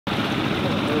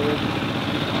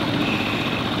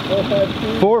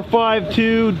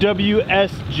452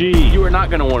 WSG. You are not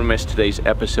going to want to miss today's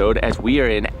episode as we are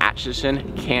in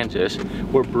Atchison, Kansas,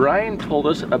 where Brian told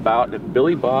us about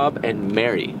Billy Bob and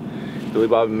Mary. Billy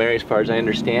Bob and Mary, as far as I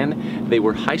understand, they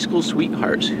were high school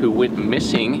sweethearts who went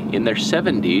missing in their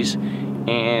 70s.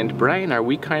 And Brian, are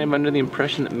we kind of under the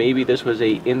impression that maybe this was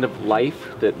a end of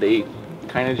life, that they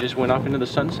kind of just went off into the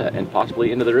sunset and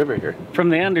possibly into the river here? From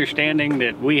the understanding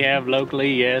that we have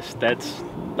locally, yes, that's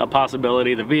a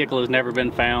possibility. The vehicle has never been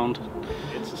found.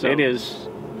 It is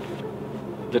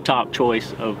the top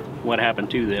choice of what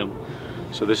happened to them.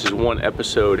 So this is one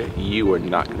episode you are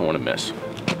not going to want to miss.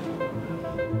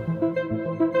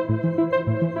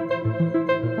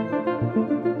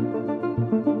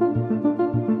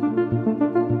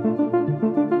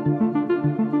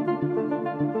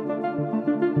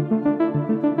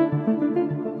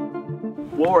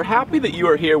 Well, we're happy that you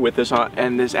are here with us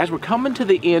as we're coming to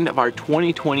the end of our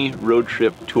 2020 road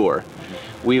trip tour.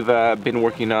 We've been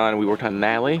working on, we worked on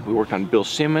Natalie, we worked on Bill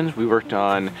Simmons, we worked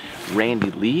on Randy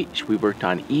Leach, we worked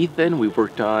on Ethan, we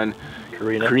worked on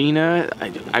Karina.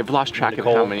 I've lost track of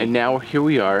how many. And now here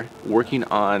we are working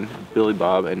on Billy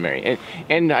Bob and Mary.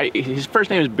 His first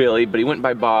name is Billy, but he went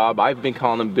by Bob. I've been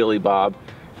calling him Billy Bob.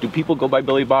 Do people go by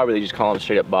Billy Bob or they just call him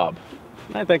straight up Bob?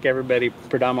 I think everybody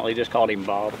predominantly just called him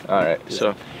Bob. All right,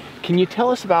 so can you tell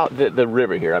us about the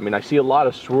river here? I mean, I see a lot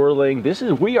of swirling.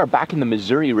 We are back in the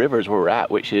Missouri rivers where we're at,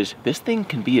 which is, this thing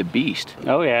can be a beast.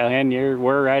 Oh yeah, and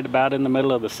we're right about in the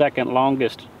middle of the second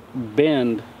longest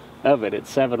bend of it. It's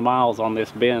 7 miles on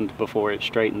this bend before it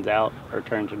straightens out or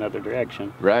turns another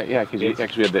direction. Right, yeah, because we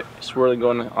actually have the swirling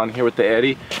going on here with the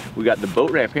eddy. We got the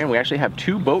boat ramp here, and we actually have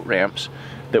 2 boat ramps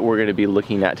that we're going to be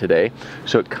looking at today.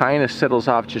 So it kind of settles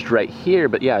off just right here,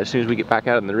 but yeah, as soon as we get back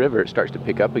out in the river, it starts to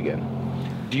pick up again.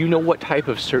 Do you know what type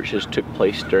of searches took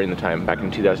place during the time back in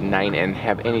 2009, and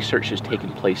have any searches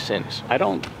taken place since? I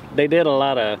don't. They did a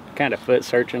lot of kind of foot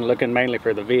searching, looking mainly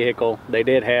for the vehicle. They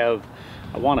did have,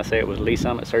 I want to say it was Lee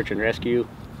Summit Search and Rescue,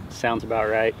 sounds about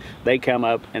right. They come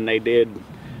up and they did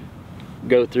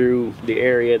go through the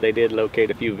area. They did locate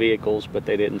a few vehicles, but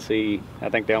they didn't see, I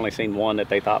think they only seen one that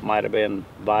they thought might have been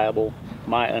viable.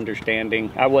 My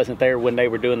understanding, I wasn't there when they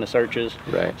were doing the searches,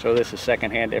 right? So this is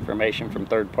secondhand information from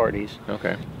third parties.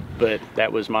 Okay. But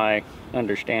that was my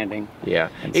understanding. Yeah.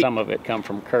 And some of it come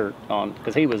from Kurt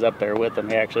because he was up there with them.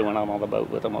 He actually went on the boat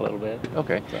with them a little bit.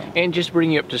 Okay. So. And just bring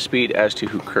you up to speed as to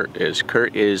who Kurt is.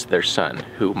 Kurt is their son,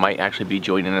 who might actually be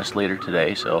joining us later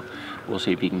today. So we'll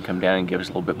see if he can come down and give us a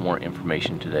little bit more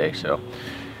information today. So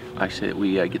I said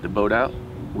we get the boat out,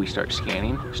 we start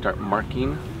scanning, start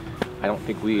marking. I don't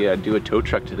think we do a tow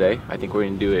truck today. I think we're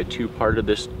going to do a 2-part of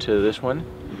this to this one.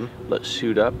 Mm-hmm. Let's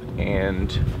suit up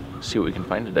and see what we can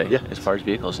find today, as far as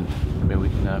vehicles, and maybe we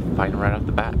can find them right off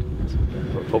the bat.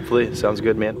 Hopefully, it sounds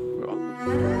good, man.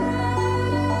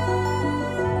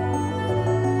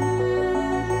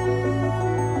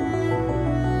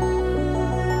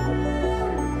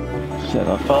 Set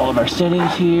off all of our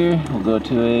settings here. We'll go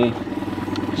to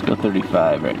let's go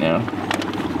 35 right now.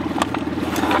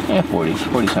 Yeah, 40.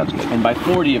 40 sounds good. And by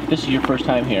 40, if this is your first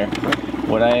time here,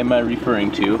 what I am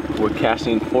referring to, we're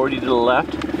casting 40 to the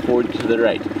left, 40 to the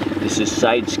right. This is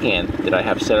side scan that I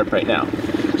have set up right now.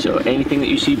 So anything that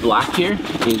you see black here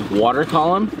is water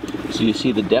column. So you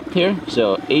see the depth here.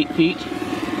 So 8 feet,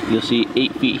 you'll see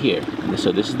 8 feet here.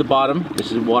 So this is the bottom,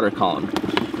 this is water column.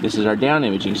 This is our down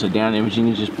imaging. So down imaging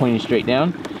is just pointing straight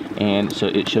down. And so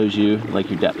it shows you like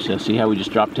your depth. So see how we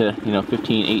just dropped to,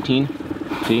 15, 18?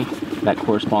 See? That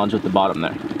corresponds with the bottom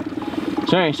there.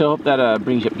 So anyway, so I hope that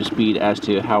brings you up to speed as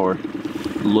to how we're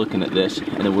looking at this.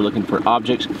 And then we're looking for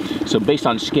objects. So based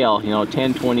on scale,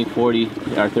 10, 20, 40,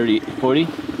 or 30, 40.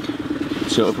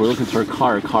 So if we're looking for a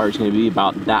car is going to be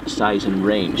about that size and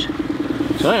range.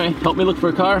 So anyway, help me look for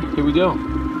a car. Here we go.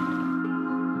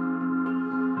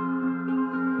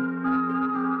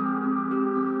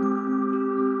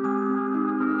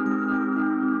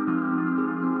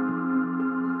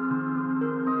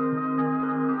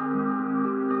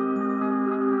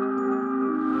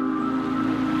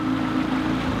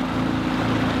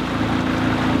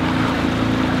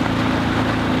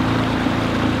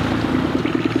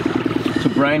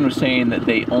 Brian was saying that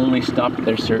they only stopped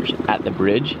their search at the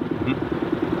bridge.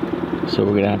 Mm-hmm. So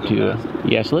we're gonna have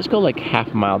to, so let's go like half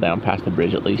a mile down past the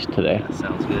bridge at least today. That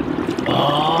sounds good.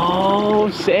 Oh,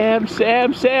 Sam.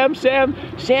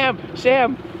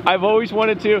 I've always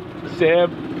wanted to.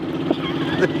 Sam.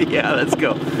 Yeah, let's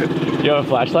go. You have a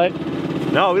flashlight?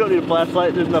 No, we don't need a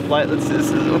flashlight. There's enough light. Let's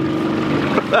just...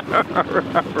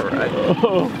 Right.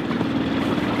 Oh.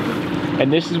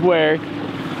 And this is where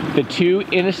the 2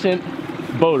 innocent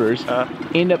boaters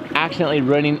end up accidentally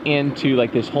running into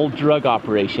like this whole drug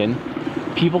operation.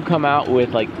 People come out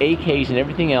with like AKs and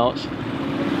everything else.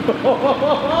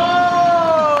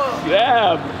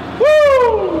 Yeah. Woo!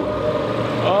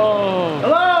 Oh.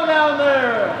 Hello down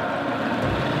there.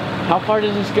 How far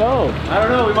does this go? I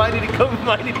don't know. We might need to come.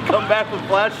 Back with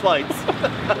flashlights.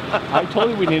 I told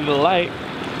you we needed a light.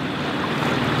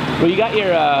 Well, you got your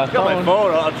phone. I got my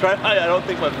phone. I'll try. I don't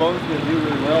think my phone's gonna do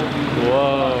really well.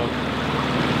 Whoa.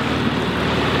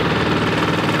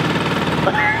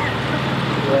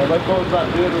 Yeah, my phone's not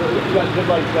doing really. You got good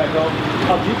lights back home.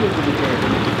 How deep is it here?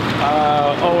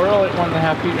 Oh, we're only at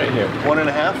 1.5 feet right here.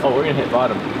 1.5? Oh, we're gonna hit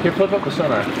bottom. Here, flip up the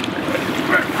sonar.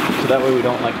 So that way we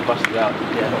don't like bust it out.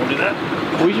 Yeah, we'll do that.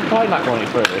 Well, we should probably not go any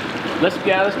further. Let's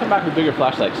come back with bigger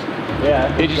flashlights.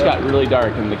 Yeah. It just got really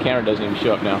dark and the camera doesn't even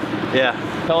show up now. Yeah.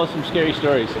 Tell us some scary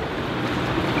stories.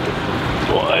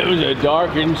 Well, it was a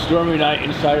dark and stormy night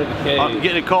inside of the cave. I'm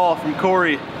getting a call from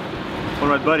Corey, one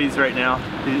of my buddies right now.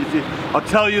 I'll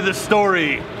tell you the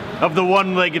story of the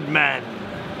one-legged man.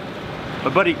 My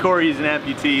buddy Corey is an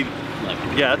amputee.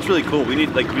 Yeah, that's really cool. We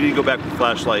need to go back with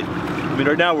flashlight. I mean,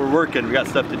 right now we're working, we got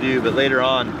stuff to do, but later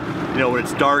on, you know, when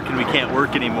it's dark and we can't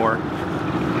work anymore,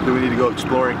 then we need to go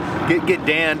exploring. Get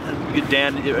Dan. You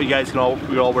guys can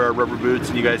we all wear our rubber boots,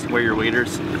 and you guys can wear your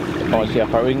waders. Oh, want to see how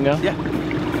far we can go? Yeah.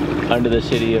 Under the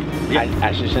city of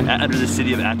Atchison. Under the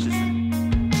city of Atchison.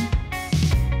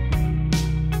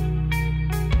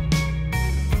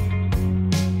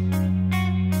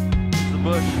 There's the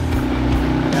bush.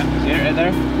 Yeah, see it right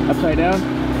there? Upside down?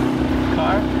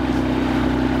 Car?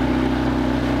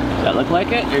 Does that look like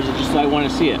it, or is it just so I want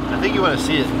to see it? I think you want to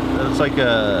see it. It's like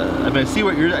a. I mean,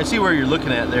 I see where you're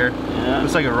looking at there. Yeah. It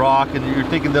looks like a rock, and you're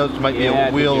thinking those might be a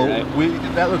wheel. Right.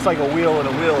 That looks like a wheel and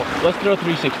a wheel. Let's throw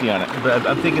 360 on it. But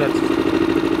I'm thinking it's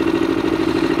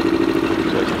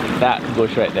that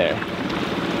bush right there.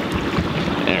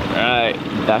 Alright,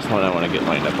 that's the one I want to get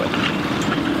lined up with.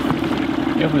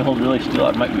 If we hold really still,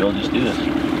 I might be able to just do this.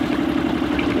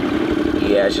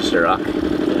 Yeah, it's just a rock.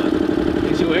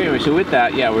 So anyway, so with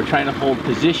that, yeah, we're trying to hold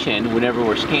position whenever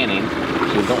we're scanning.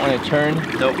 So we don't want to turn.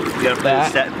 Nope, you gotta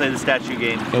play the statue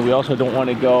game. And we also don't want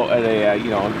to go at a, you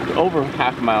know, over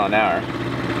half a mile an hour.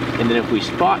 And then if we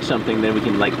spot something, then we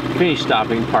can like finish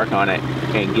stopping, park on it,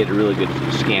 and get a really good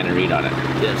scan and read on it.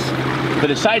 Yes. But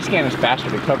the side scan is faster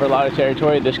to cover a lot of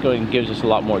territory. This going gives us a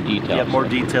lot more detail. Yeah, more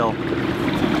detail.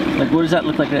 Like, what does that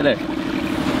look like right there?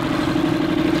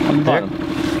 On the bottom.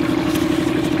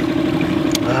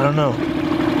 I don't know.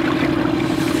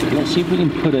 Let's see if we can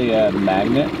put a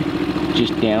magnet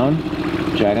just down,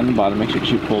 drag on the bottom, make sure it's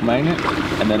your pull magnet,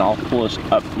 and then I'll pull us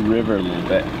up river a little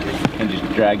bit and just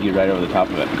drag you right over the top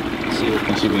of it. And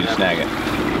see if we can snag it.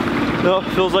 No, it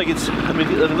feels like it's, I mean,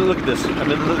 look at this. I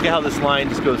mean, look at how this line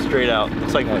just goes straight out.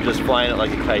 It's like we're just flying it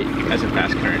like a kite. That's a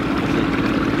fast current.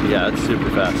 Yeah, it's super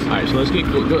fast. All right, so let's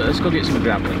go get some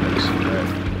grappling hooks. All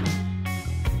right.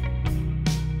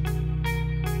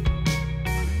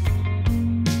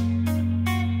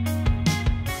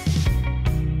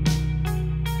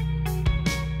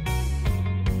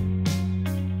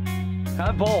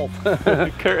 Hi, both.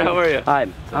 Kurt, how are you? Hi,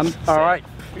 I'm all right.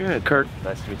 Good. Kurt.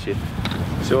 Nice to meet you.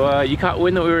 So you caught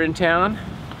wind that we were in town?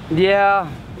 Yeah.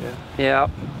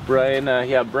 Brian,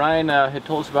 Brian had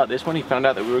told us about this one. He found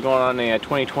out that we were going on a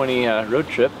 2020 road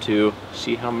trip to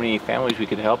see how many families we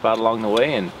could help out along the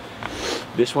way, and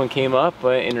this one came up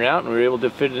en route, and we were able to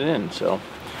fit it in. So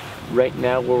right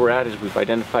now where we're at is we've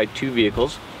identified 2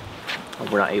 vehicles.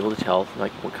 We're not able to tell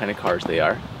like what kind of cars they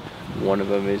are. One of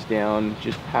them is down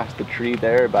just past the tree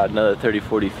there, about another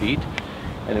 30-40 feet.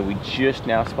 And then we just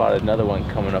now spotted another one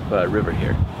coming up river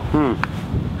here.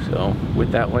 So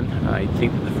with that one, I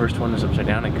think that the first one was upside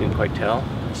down. I couldn't quite tell.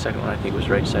 The second one I think was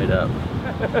right side up.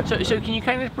 so can you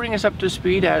kind of bring us up to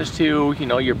speed as to, you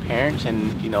know, your parents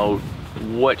and, you know,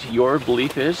 what your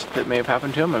belief is that may have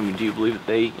happened to them? I mean, do you believe that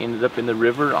they ended up in the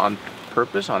river on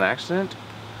purpose, on accident?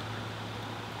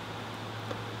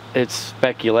 It's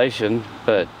speculation,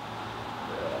 but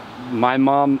my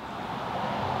mom.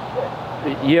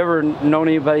 You ever known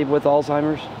anybody with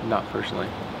Alzheimer's? Not personally.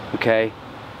 Okay.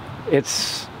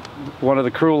 It's one of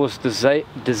the cruelest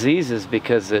diseases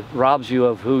because it robs you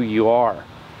of who you are.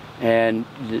 And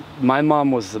my mom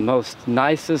was the most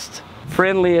nicest,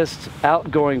 friendliest,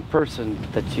 outgoing person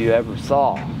that you ever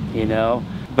saw, you know.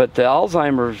 But the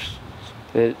Alzheimer's,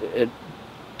 it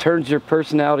turns your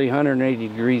personality 180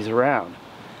 degrees around.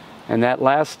 And that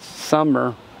last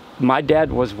summer, my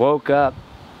dad was woke up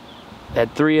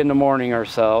at 3 in the morning or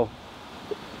so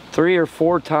 3 or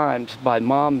 4 times by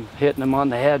Mom hitting him on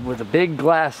the head with a big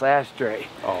glass ashtray.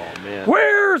 Oh man.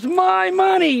 Where's my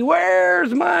money?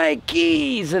 Where's my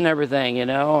keys and everything, you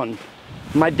know? And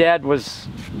my dad was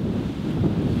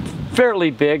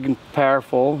fairly big and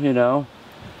powerful, you know.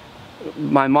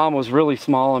 My mom was really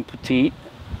small and petite.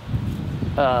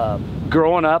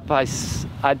 Growing up, I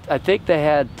think they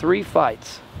had 3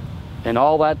 fights in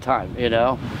all that time, you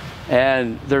know,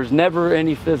 and there's never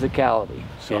any physicality.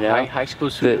 So you know? high school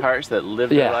sweethearts that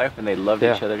lived their life and they loved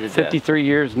each other to death. 53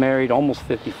 years married, almost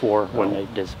 54 when they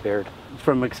disappeared.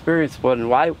 From experience,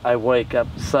 when I wake up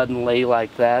suddenly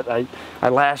like that, I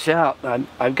lash out.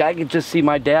 I could just see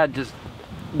my dad just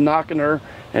knocking her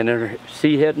and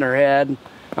she hitting her head.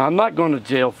 I'm not going to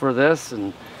jail for this,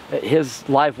 and his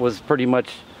life was pretty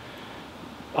much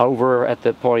over at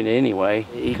that point anyway.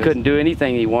 He couldn't do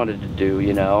anything he wanted to do,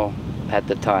 you know, at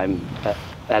the time,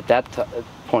 at that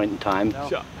point in time.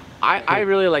 So I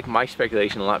really like my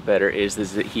speculation a lot better is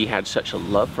that he had such a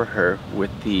love for her with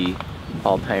the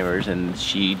Alzheimer's, and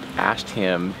she asked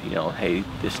him, you know, hey,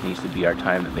 this needs to be our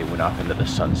time, that they went off into the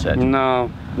sunset.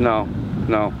 No,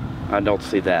 I don't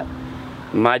see that.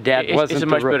 My dad wasn't. It's a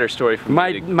much better story for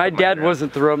me. My dad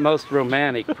wasn't the most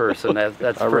romantic person.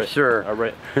 That's for sure. All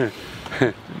right.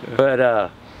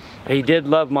 But he did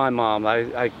love my mom.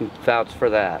 I can vouch for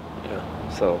that. Yeah.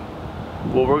 So.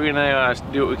 Well, we're gonna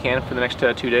do what we can for the next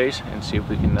 2 days and see if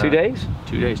we can. 2 days?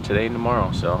 2 days, today and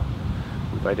tomorrow. So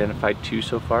we've identified 2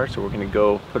 so far. So we're gonna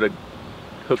go put a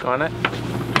hook on it.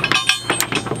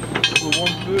 For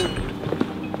one food.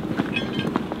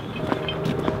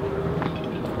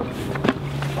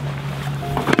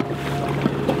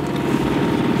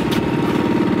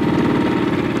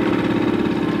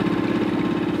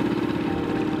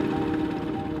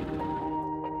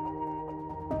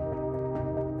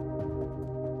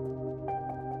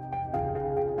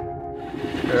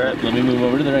 Alright, let me move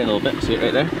over to the right a little bit. See it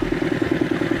right there?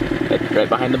 Right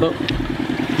behind the boat?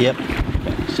 Yep.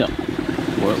 Okay, so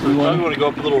we want to go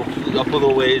up a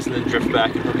little ways and then drift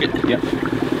back and hook it. Yep.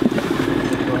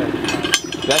 Go ahead.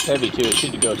 That's heavy too. It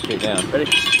should go straight down. Ready?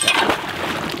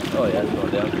 Yeah. Oh yeah, it's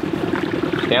going down.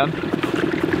 Down?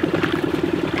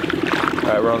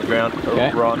 Alright, we're on the ground.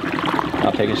 Okay. We're on.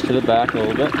 I'll take us to the back a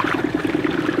little bit.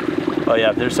 Oh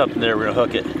yeah, if there's something there, we're gonna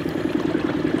hook it.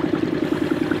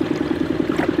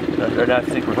 Or not, I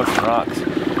think we're hooking rocks.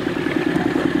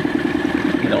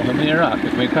 You don't hook me a rock,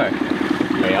 hook me a car.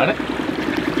 Are you on it?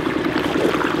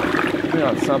 We're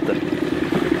on something.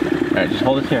 Alright, just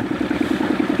hold it here.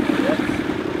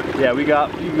 Yeah, you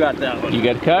got that one. You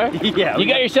got a car? Yeah. You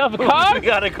got yourself a car? We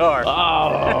got a car.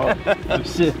 Oh,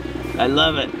 I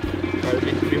love it.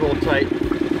 Alright, be hold tight.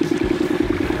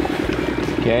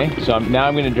 Okay, so now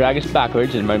I'm going to drag us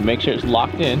backwards and make sure it's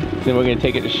locked in. Then we're going to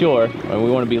take it to shore, and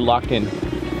we want to be locked in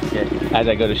as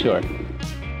I go to shore.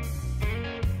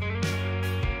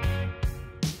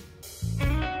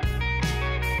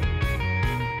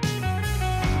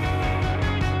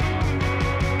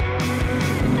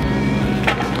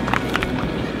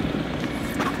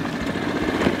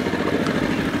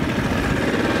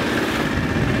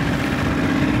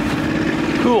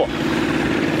 Cool.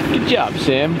 Good job,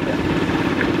 Sam.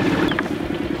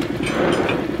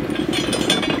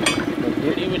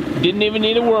 Didn't even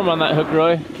need a worm on that hook,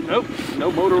 Roy. Nope,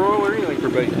 no motor oil or anything for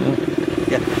bait.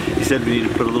 Yeah, he said we need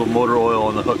to put a little motor oil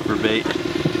on the hook for bait.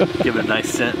 Give it a nice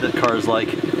scent that cars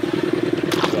like.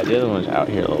 Yeah, the other one's out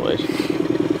here a little ways.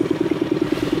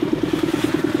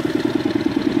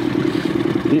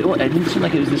 It didn't seem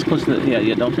like it was this close to the,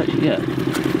 yeah, don't touch it yet.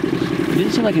 It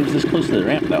didn't seem like it was this close to the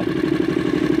ramp though.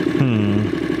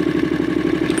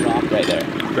 Rock right there.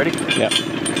 Ready? Yep.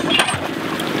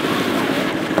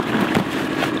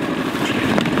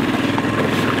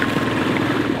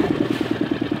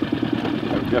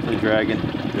 Definitely dragging.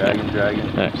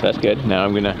 Alright, so that's good. Now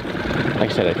I'm gonna,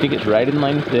 like I said, I think it's right in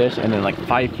line with this, and then like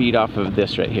 5 feet off of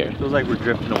this right here. Feels like we're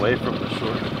drifting away from the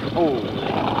shore. Oh.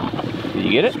 Did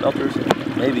you get it? Smelters,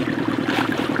 maybe. We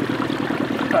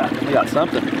got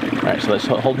something. Alright, so let's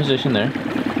hold position there.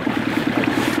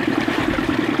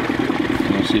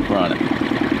 And we'll see if we're on it.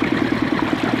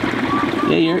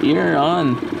 Yeah, you're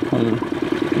on.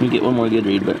 Let me get one more good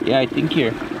read, but yeah, I think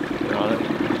you're on it.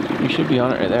 You should be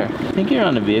on it right there. I think you're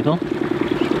on the vehicle.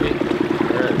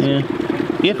 Yeah.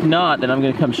 If not, then I'm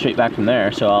gonna come straight back from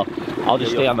there. So I'll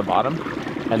just stay on the bottom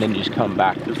and then just come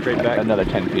back. Just straight back. Another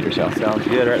 10 feet or so. Sounds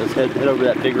good. All right, let's head over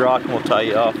that big rock and we'll tie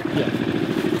you off. Yeah.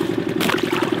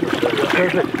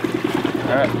 Perfect.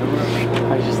 All right.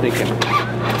 I was just thinking,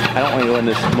 I don't want to go in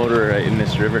this motor in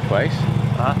this river twice.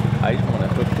 Huh? I just want to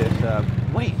hook this up.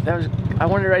 Wait, I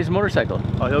wanted to ride his motorcycle.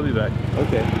 Oh, he'll be back.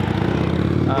 Okay.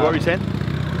 What were you saying?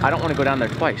 I don't want to go down there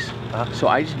twice. So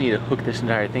I just need to hook this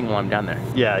entire thing while I'm down there.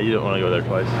 Yeah, you don't want to go there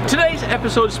twice. Today's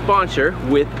episode sponsor,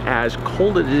 with as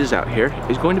cold as it is out here,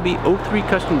 is going to be O3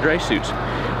 Custom Dry Suits,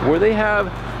 where they have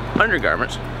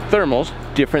undergarments, thermals,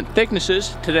 different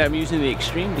thicknesses. Today I'm using the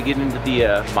Extreme to get into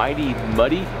the mighty,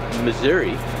 muddy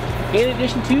Missouri. In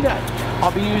addition to that,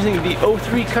 I'll be using the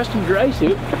O3 Custom Dry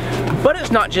Suit, but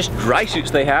it's not just dry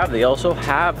suits they have, they also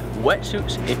have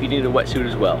wetsuits if you need a wetsuit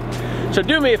as well. So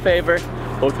do me a favor,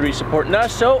 O3 supporting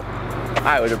us, so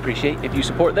I would appreciate if you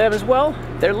support them as well.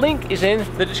 Their link is in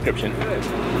the description.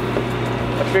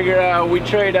 I figure we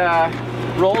trade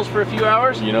rolls for a few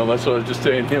hours. You know, that's what I was just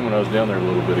saying to him when I was down there a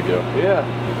little bit ago.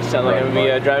 Yeah. Sound like I'm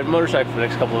gonna be driving a motorcycle for the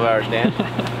next couple of hours, Dan.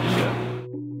 Yeah.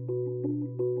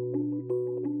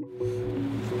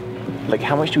 Like,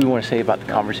 how much do we want to say about the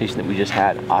conversation that we just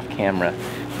had off camera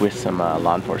with some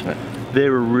law enforcement? They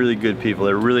were really good people.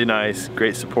 They were really nice,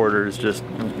 great supporters, just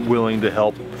willing to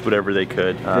help whatever they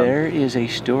could. There is a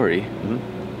story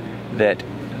that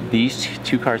these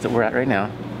two cars that we're at right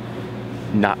now,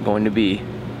 not going to be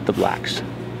the Blacks,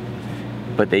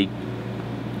 but they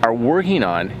are working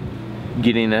on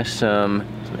getting us some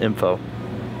info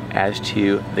as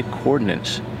to the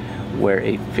coordinates where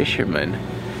a fisherman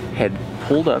had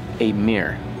pulled up a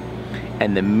mirror,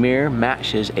 and the mirror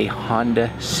matches a Honda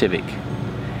Civic.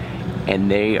 And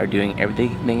they are doing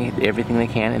everything they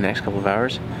can in the next couple of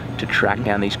hours to track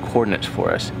down these coordinates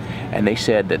for us. And they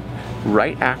said that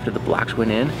right after the Blacks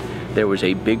went in, there was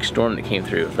a big storm that came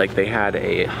through. Like, they had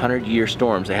 100-year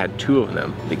storms. They had 2 of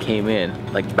them that came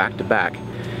in, like, back to back.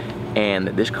 And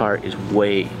this car is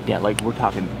way down. Like, we're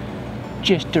talking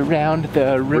just around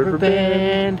the river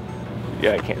bend.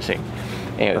 Yeah, I can't sing.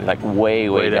 Anyway, like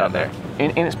way down there.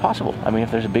 And it's possible. I mean,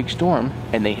 if there's a big storm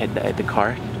and they had the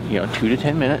car, you know, 2 to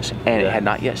 10 minutes, and it had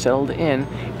not yet settled in,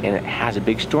 and it has a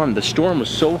big storm. The storm was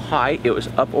so high, it was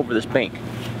up over this bank.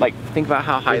 Like, think about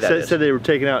how high that is. They said they were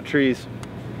taking out trees.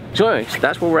 So anyways,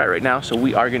 that's where we're at right now. So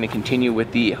we are going to continue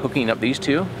with the hooking up these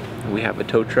two. We have a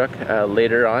tow truck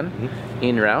later on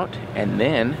en route, and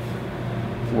then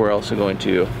we're also going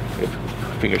to,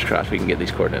 fingers crossed, we can get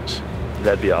these coordinates.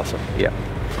 That'd be awesome. Yeah.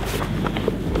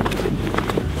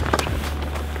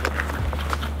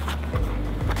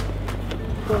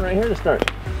 Going right here to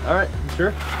start. All right,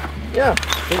 sure. Yeah,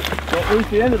 don't lose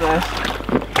the end of this.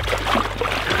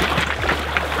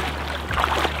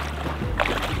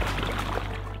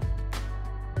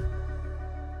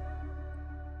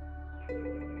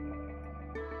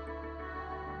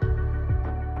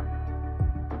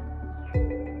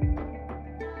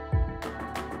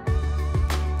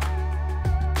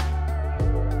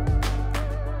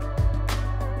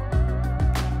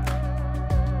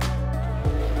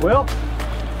 Well,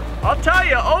 I'll tell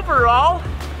you, overall,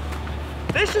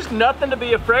 this is nothing to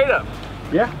be afraid of.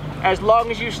 Yeah. As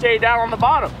long as you stay down on the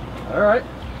bottom. All right.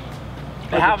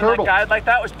 Having a guide like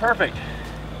that was perfect.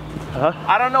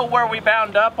 I don't know where we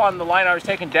bound up on the line I was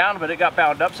taking down, but it got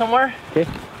bound up somewhere. Okay.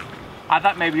 I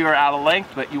thought maybe you were out of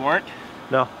length, but you weren't.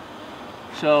 No.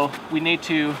 So we need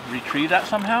to retrieve that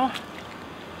somehow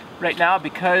right now,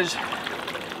 because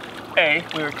A,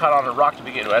 we were caught on a rock to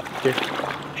begin with. Okay.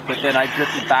 But then I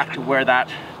drifted back to where that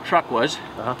truck was.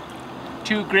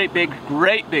 2 great big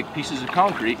pieces of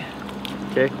concrete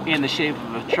in the shape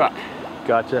of a truck.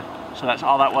 Gotcha. So that's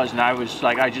all that was, and I was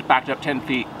like, I just backed up 10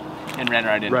 feet and ran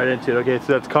right into it. Right into it. Okay,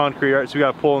 so that's concrete. All right, so we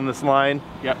got to pull in this line.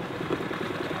 Yep.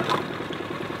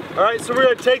 All right, so we're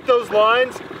going to take those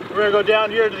lines. We're going to go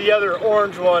down here to the other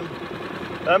orange one.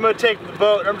 And I'm going to take the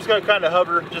boat. I'm just going to kind of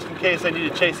hover just in case I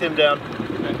need to chase him down.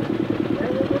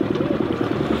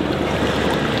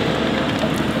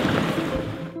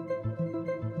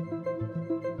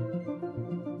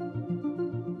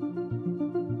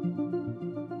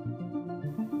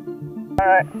 All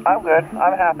right, I'm good.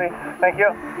 I'm happy. Thank you.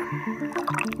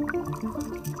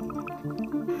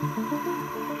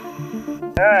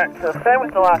 All right, so same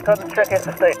as the last one. The trick is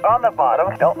to stay on the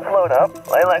bottom. Don't float up.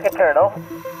 Lay like a turtle.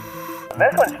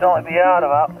 This one should only be out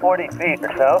about 40 feet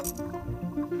or so.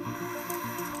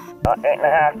 About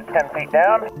 8.5 to 10 feet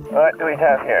down. What do we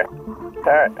have here? All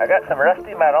right, I got some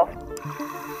rusty metal.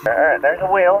 All right, there's a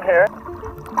wheel here.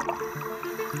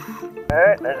 All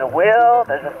right, there's a wheel.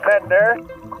 There's a fender.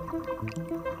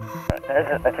 I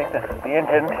think this is the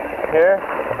engine here.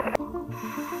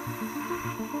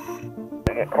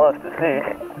 To get close to see.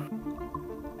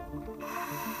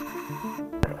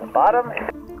 The bottom,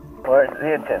 where's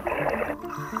the engine?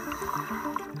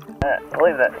 I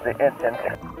believe that's the engine.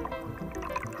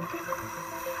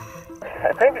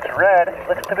 I think it's red. It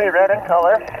looks to be red in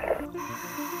color.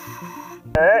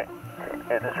 Alright,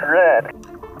 it is red.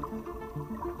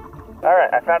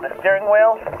 Alright, I found the steering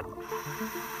wheel.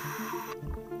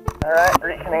 Alright,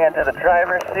 reaching into the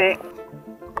driver's seat.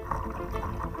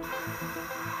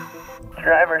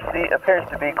 Driver's seat appears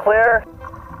to be clear.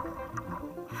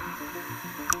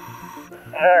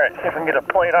 Alright, see if we can get a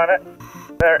plate on it.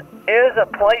 There is a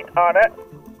plate on it.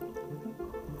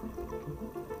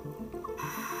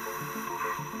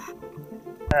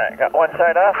 Alright, got one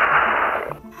side off.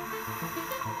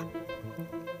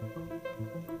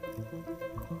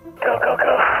 Go, go,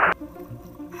 go.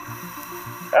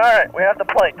 Alright, we have the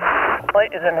plate.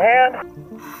 Plate is in hand.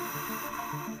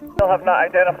 Still have not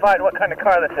identified what kind of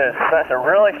car this is. That's a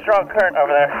really strong current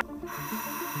over there.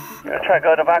 I'm gonna try to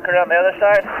go back around the other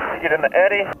side, get in the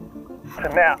eddy. So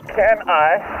now, can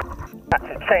I attach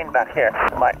a chain back here?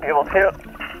 Might be able to.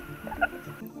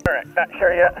 Alright, not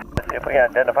sure yet. Let's see if we can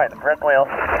identify the front wheel.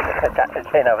 Attach a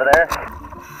chain over there.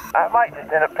 I might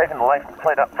just end up taking the license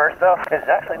plate up first though, because it's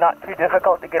actually not too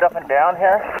difficult to get up and down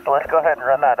here. So let's go ahead and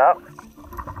run that up.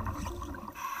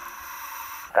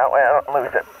 That way I don't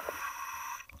lose it.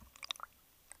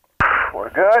 We're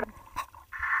good.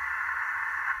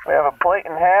 We have a plate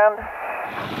in hand.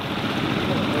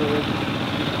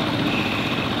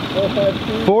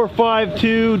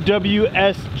 452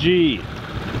 WSG.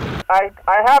 I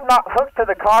have not hooked to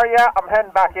the car yet. I'm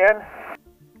heading back in.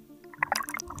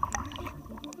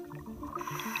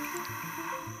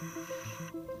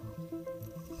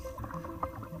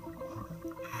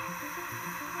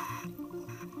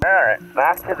 Alright,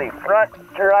 back to the front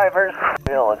driver's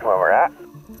wheel is where we're at.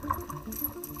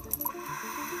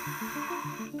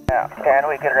 Now, can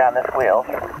we get around this wheel?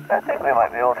 I think we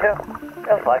might be able to.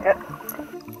 Feels like it.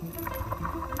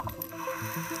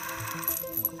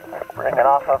 Let's bring it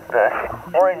off of the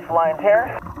orange line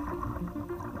here.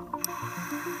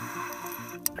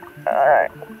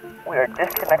 Alright, we are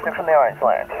disconnected from the orange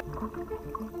line.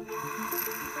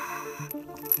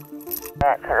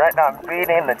 Alright, so right now I'm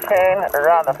feeding the chain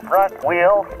around the front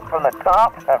wheel from the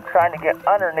top. I'm trying to get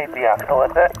underneath the axle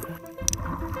with it.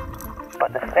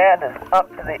 But the stand is up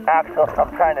to the axle, so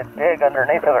I'm trying to dig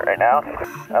underneath of it right now.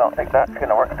 I don't think that's going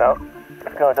to work out.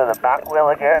 Let's go to the back wheel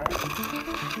again.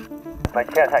 By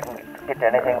chance I can get to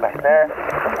anything back there.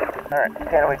 Alright,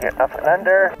 can we get up and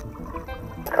under?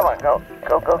 Come on, go,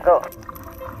 go, go, go.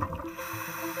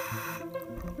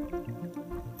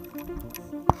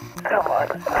 Come on.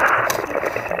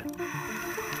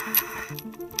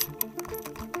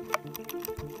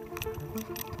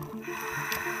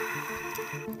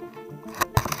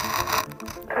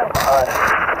 Come on.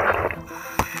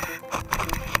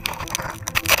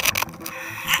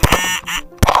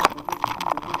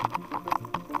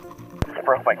 Just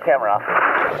broke my camera off.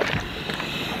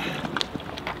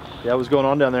 Yeah, what's going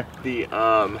on down there? The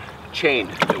chain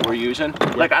that we're using.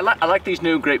 Like I like these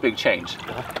new great big chains.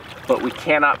 But we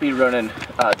cannot be running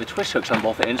the twist hooks on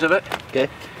both ends of it. Okay.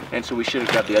 And so we should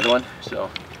have grabbed the other one. So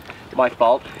my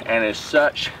fault. And as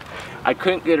such, I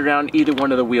couldn't get around either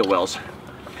one of the wheel wells.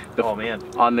 Oh man.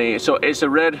 So it's a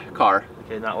red car.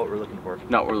 Okay, not what we're looking for.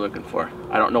 Not what we're looking for.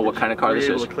 I don't know what kind of car this is.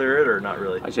 Were you able to clear it or not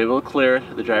really? I was able to clear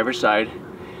the driver's side.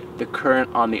 The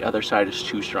current on the other side is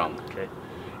too strong. Okay.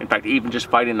 In fact, even just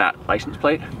fighting that license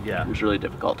plate was really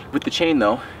difficult. With the chain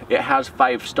though, it has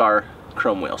 5-star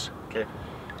chrome wheels. Okay.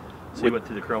 So you went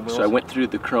through the chrome wheels? So I went through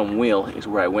the chrome wheel is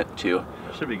where I went to.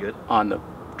 That should be good. On the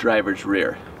driver's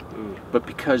rear. Ooh. But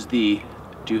because the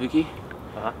doohickey,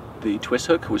 the twist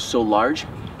hook was so large,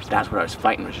 that's what I was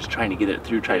fighting, was just trying to get it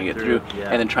through,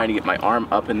 and then trying to get my arm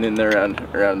up and then there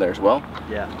around there as well.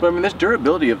 Yeah. But I mean, this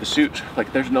durability of the suit,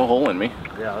 like there's no hole in me.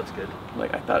 Yeah, that's good.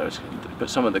 Like I thought it was, but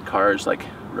some of the cars like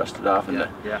rusted off, and the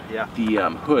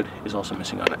hood is also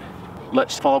missing on it.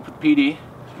 Let's follow up with PD,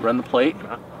 run the plate,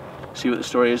 see what the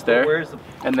story is there,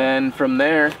 and then from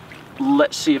there,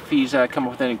 let's see if he's come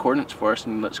up with any coordinates for us,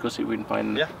 and let's go see if we can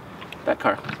find that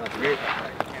car. Sounds great.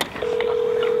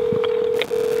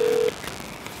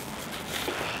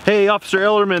 Hey, Officer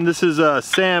Ellerman, this is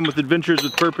Sam with Adventures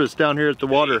with Purpose down here at the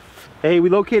water. Hey, we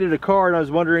located a car and I was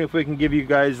wondering if we can give you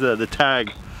guys the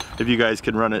tag, if you guys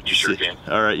can run it. You sure can.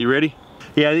 All right, you ready?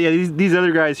 Yeah, these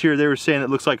other guys here, they were saying it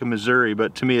looks like a Missouri,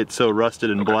 but to me it's so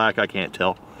rusted and black I can't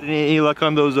tell. Any luck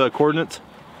on those coordinates?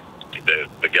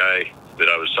 The guy that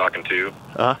I was talking to,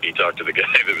 he talked to the guy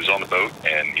that was on the boat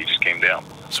and he just came down.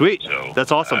 Sweet, so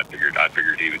that's awesome. I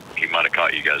figured he might have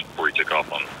caught you guys before he took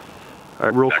off on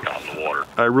back on the water.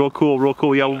 All right, real cool, real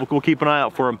cool. Yeah, we'll keep an eye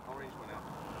out for him.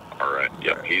 All right,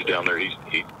 yep, he's down there.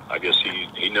 I guess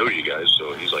he knows you guys,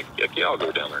 so he's like, heck yeah, I'll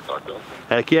go down there and talk to him.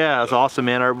 Heck yeah, that's awesome,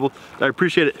 man. All right, I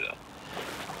appreciate it. Yeah.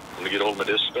 Let me get hold of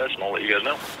my dispatch and I'll let you guys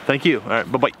know. Thank you. All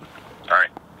right, bye-bye. All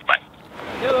right, bye.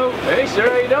 Hello. Hey, sir,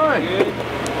 how you doing? Good.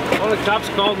 One of the cops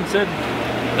called and said,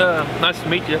 nice to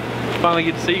meet you. Finally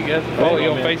get to see you guys. Follow you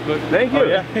on Facebook. Thank you. Oh,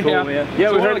 yeah. Cool, Yeah. man. Yeah,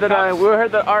 So we one heard of the that cops- we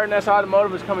heard that RNS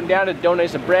Automotive was coming down to donate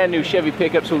us a brand new Chevy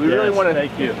pickup, so we really Yes, want to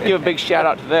thank you. give a big shout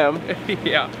out to them.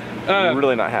 Yeah.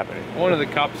 Really not happening. One of the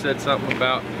cops said something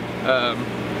about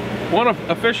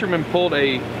a fisherman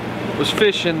was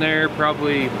fishing there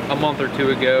probably a month or two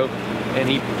ago, and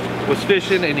he was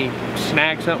fishing and he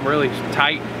snagged something really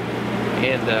tight,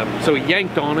 and so he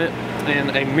yanked on it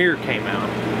and a mirror came out,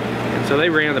 and so they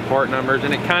ran the part numbers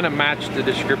and it kind of matched the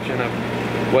description of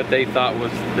what they thought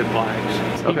was the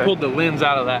flags. Okay. He pulled the lens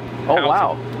out of that Oh housing,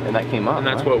 wow, and that came up. and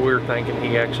that's huh? what we were thinking.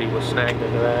 He actually was snagged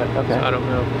into that. Okay. So I don't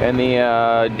know. And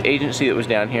the agency that was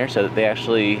down here said that they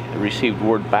actually received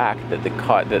word back that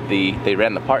they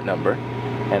ran the part number,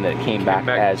 and that it came back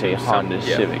as a to Honda some-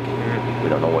 yeah. Civic. Mhm. We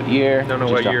don't know what year. Don't know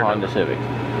just what a year Honda number. Civic.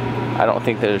 I don't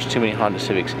think there's too many Honda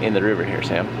Civics in the river here,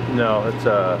 Sam. No,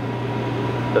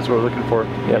 that's what we're looking for.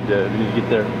 Yep. We need to get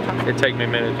there. It'd take me a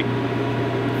minute to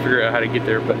figure out how to get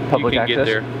there, but Public you can access?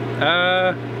 get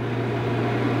there.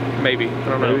 Maybe. I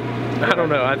don't know. Maybe? I don't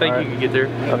know. I think All right. you can get there.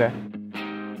 Okay.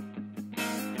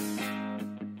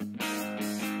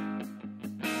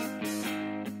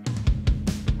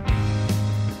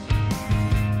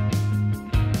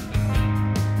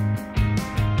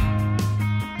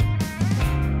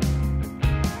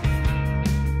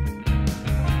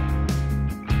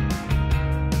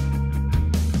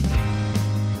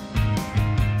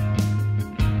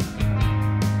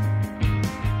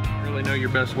 I really know your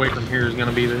best way from here is going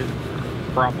to be the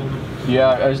problem. Yeah,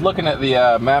 I was looking at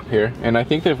the map here, and I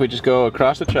think that if we just go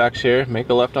across the tracks here, make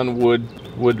a left on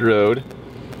Wood Road,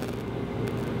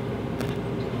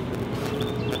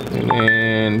 and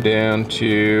then down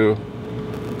to,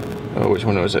 oh, which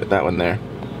one was it? That one there.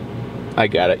 I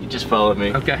got it. You just followed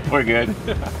me. Okay. We're good.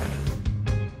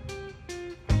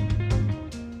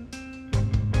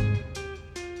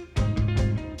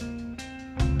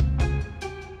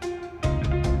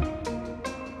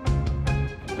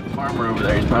 Farmer over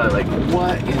there, he's probably like,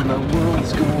 what in the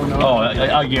world's going on? Oh,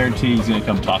 I guarantee he's gonna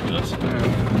come talk to us.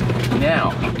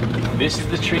 Now, this is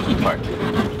the tricky part,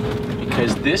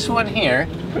 because this one here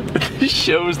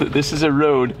shows that this is a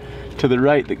road to the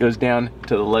right that goes down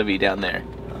to the levee down there.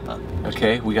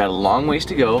 Okay, we got a long ways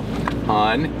to go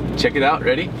on, check it out,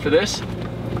 ready for this?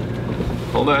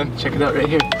 Hold on, check it out right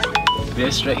here.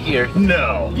 This right here.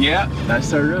 No. Yeah,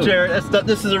 that's our road. Jared,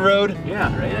 this is a road?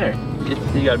 Yeah, right there.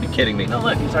 You gotta be kidding me. No,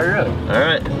 look, it's our road. All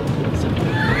right.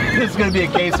 This is gonna be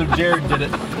a case of Jared did it.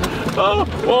 Oh,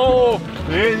 whoa!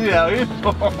 Yeah.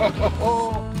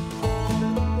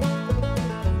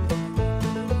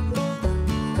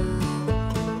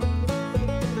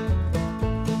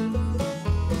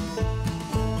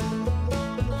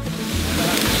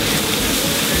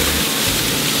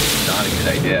 Not a good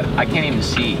idea. I can't even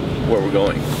see where we're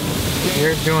going.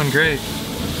 You're doing great.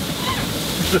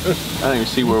 I don't even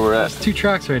see where we're at. 2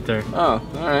 tracks right there. Oh,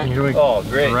 all right. Here we Oh,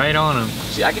 great. Right on them.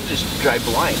 See, I can just drive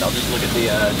blind. I'll just look at the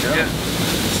drone.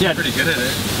 Yeah. Pretty good at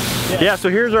it. Yeah, so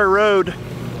here's our road.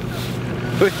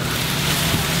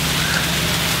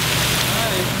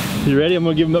 You ready? I'm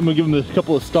gonna give him a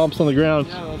couple of stomps on the ground.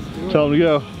 Yeah, let's do it. Tell him to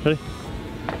go. Ready?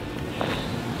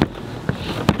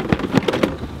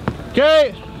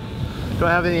 Okay. Don't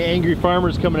have any angry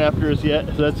farmers coming after us yet,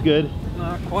 so that's good.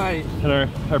 Not quite. And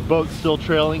our boat's still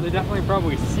trailing. They definitely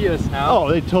probably see us now. Oh,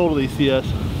 they totally see us.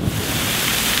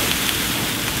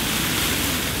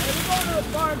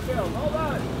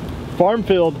 Farm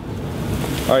field.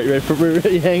 All right, you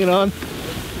ready hanging on?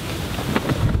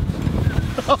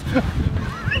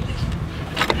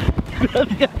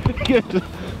 Good.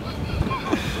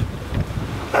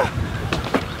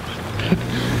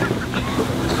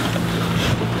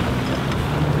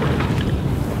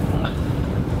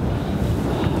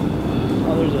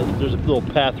 Oh, there's a little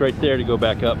path right there to go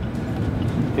back up.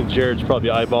 I think Jared's probably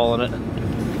eyeballing it.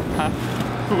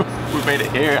 We made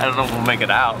it here. I don't know if we'll make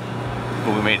it out,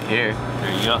 but we made it here.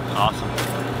 There you go. Awesome.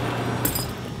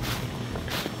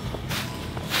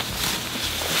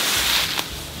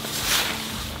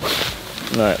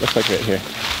 All right, looks like right here.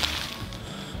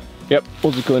 Yep,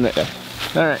 we'll just go in right there.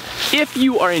 All right. If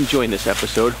you are enjoying this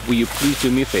episode, will you please do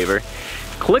me a favor?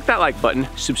 Click that like button,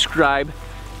 subscribe,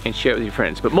 and share it with your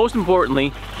friends. But most importantly,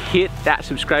 hit that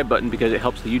subscribe button because it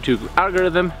helps the YouTube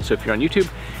algorithm. So if you're on YouTube,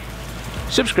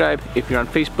 subscribe. If you're on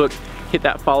Facebook, hit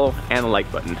that follow and the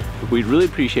like button. We'd really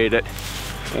appreciate it.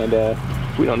 And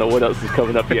we don't know what else is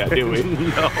coming up yet, do we?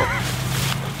 No.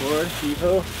 Lord,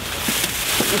 Evo.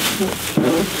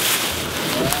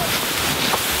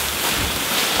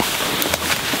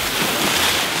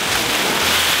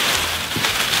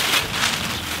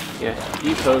 Yeah.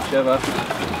 Depot, Sheva.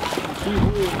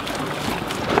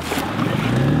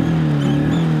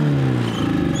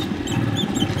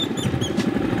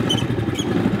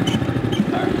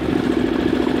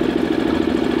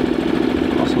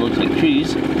 Also looks like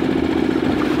trees.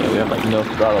 Yeah, we have like no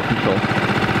throttle control.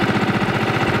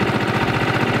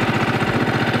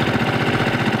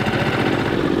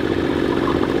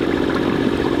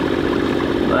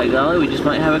 By golly, we just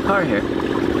might have a car here.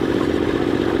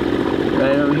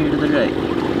 Right over here to the right.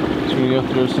 So we're gonna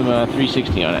go throw some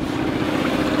 360 on it.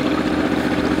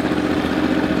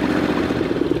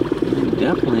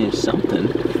 Definitely is something.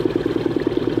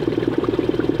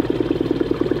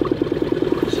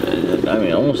 So, I mean,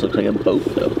 it almost looks like a boat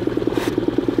though.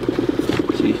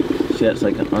 See that's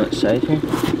like on its side here? I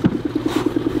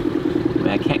mean,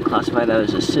 I can't classify that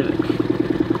as a Civic.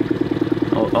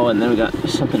 Oh, and then we got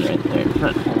something right there in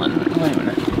front. Hold on, wait a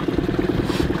minute.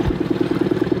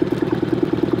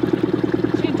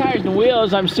 Seeing tires and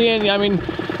wheels, I'm seeing, I mean,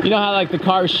 you know how like the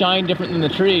cars shine different than the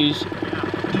trees?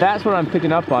 That's what I'm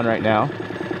picking up on right now.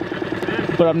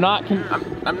 But I'm not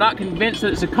convinced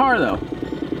that it's a car though.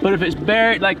 But if it's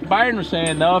buried, like Byron was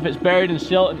saying though, if it's buried and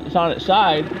still it's on its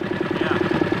side. Yeah.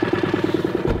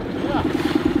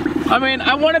 I mean,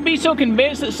 I want to be so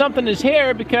convinced that something is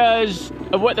here because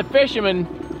of what the fishermen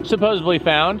supposedly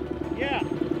found. Yeah.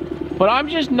 But I'm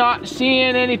just not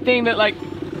seeing anything that like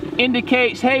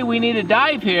indicates, hey, we need to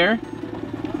dive here.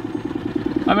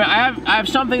 I mean, I have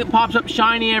something that pops up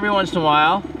shiny every once in a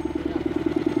while.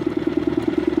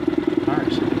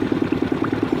 Cars.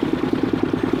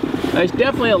 There's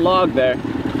definitely a log there.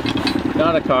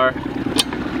 Not a car.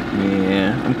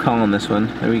 Yeah, I'm calling this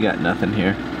one. We got nothing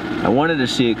here. I wanted to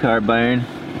see a car, Byron.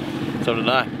 So did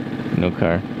I. No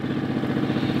car.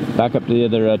 Back up to the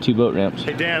other 2 boat ramps.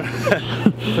 Hey Dan,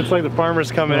 looks like the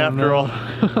farmer's coming after all.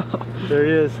 There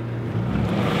he is.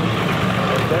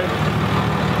 Right there.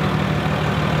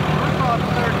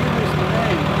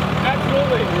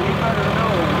 Absolutely.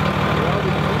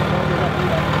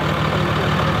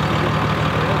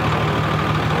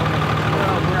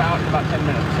 We're out in about 10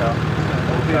 minutes, so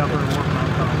We'll be out there working on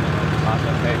something.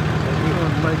 awesome. Okay. We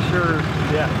want to make sure,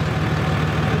 Yeah.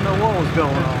 didn't know what was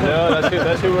going on. No,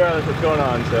 that's who we are. That's what's going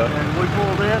on. So. And we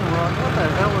pulled in and we're like, what the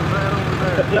hell is that over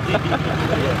there?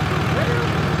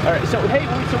 All right, so hey,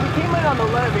 so we came in on the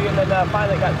levee and then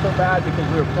finally got so bad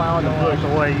because we were plowing the bush. The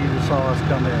way you saw us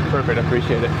come in. Perfect, I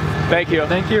appreciate it. Thank you.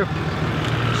 Thank you.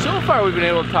 So far we've been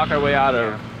able to talk our way out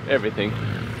of everything.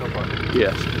 So far.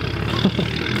 Yes.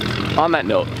 On that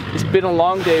note, it's been a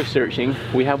long day of searching.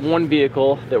 We have one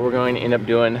vehicle that we're going to end up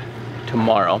doing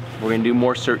tomorrow. We're going to do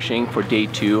more searching for day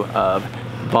 2 of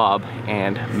Bob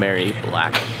and Mary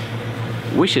Black.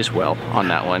 Wish us well on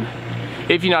that one.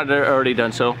 If you've not already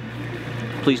done so,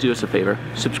 please do us a favor.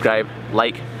 Subscribe,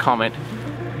 like, comment,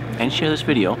 and share this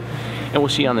video. And we'll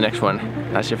see you on the next one.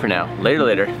 That's it for now.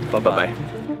 Later. Bye-bye.